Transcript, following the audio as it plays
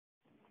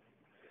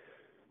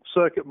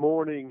Second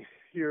morning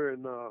here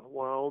in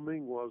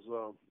Wyoming was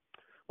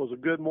a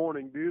good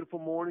morning,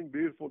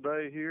 beautiful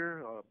day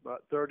here.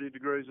 About 30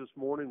 degrees this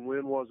morning.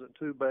 Wind wasn't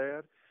too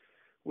bad.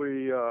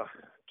 We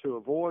to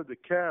avoid the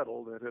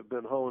cattle that have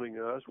been honing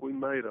us, we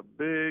made a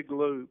big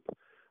loop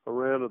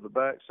around to the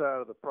back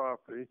side of the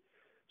property,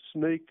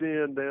 sneaked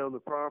in down the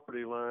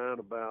property line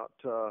about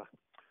a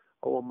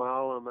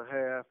mile and a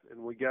half, and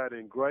we got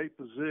in great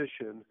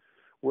position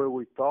where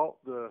we thought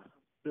the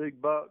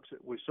big bucks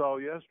that we saw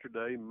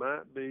yesterday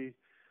might be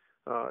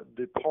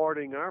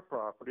departing our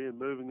property and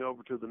moving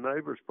over to the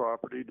neighbor's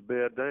property to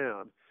bed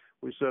down.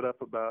 We set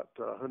up about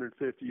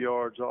 150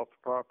 yards off the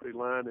property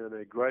line in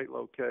a great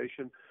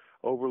location,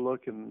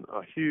 overlooking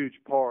a huge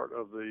part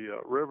of the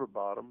river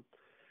bottom.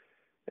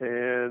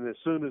 And as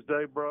soon as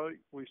day broke,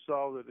 we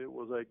saw that it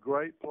was a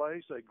great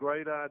place, a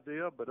great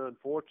idea, but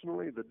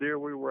unfortunately the deer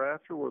we were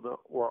after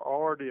were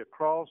already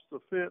across the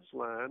fence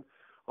line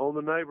on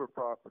the neighbor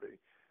property.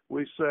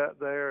 We sat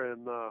there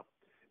and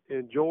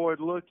enjoyed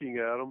looking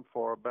at them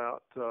for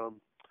about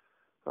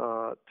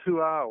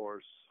 2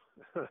 hours,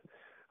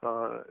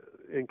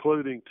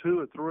 including 2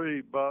 or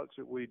 3 bucks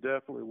that we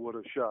definitely would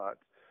have shot.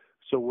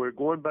 So we're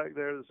going back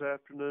there this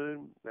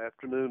afternoon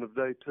of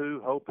day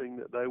 2, hoping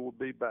that they will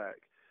be back.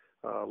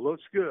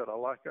 Looks good. I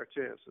like our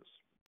chances.